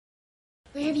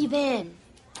Where have you been?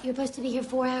 You were supposed to be here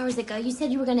 4 hours ago. You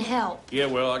said you were going to help. Yeah,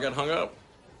 well, I got hung up.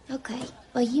 Okay.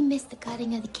 Well, you missed the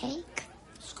cutting of the cake.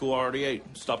 School already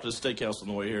ate. Stopped at a steakhouse on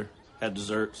the way here. Had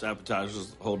desserts,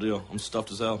 appetizers, the whole deal. I'm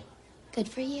stuffed as hell. Good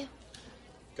for you.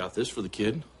 Got this for the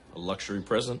kid. A luxury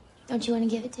present. Don't you want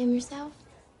to give it to him yourself?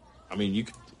 I mean, you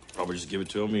could probably just give it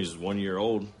to him. He's 1 year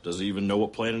old. Does he even know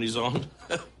what planet he's on?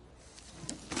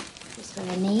 Just what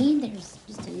I need. There's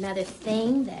just another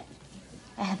thing that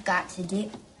I have got to do.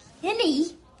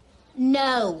 Kenny!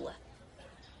 No.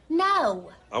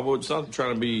 No. It's not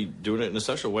trying to be doing it in a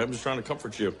sexual way. I'm just trying to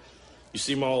comfort you. You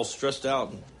seem all stressed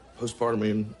out and postpartum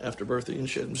and after birthday and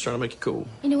shit. I'm just trying to make you cool.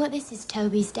 You know what? This is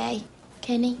Toby's day,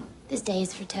 Kenny. This day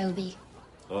is for Toby.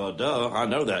 Duh. I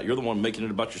know that. You're the one making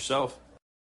it about yourself.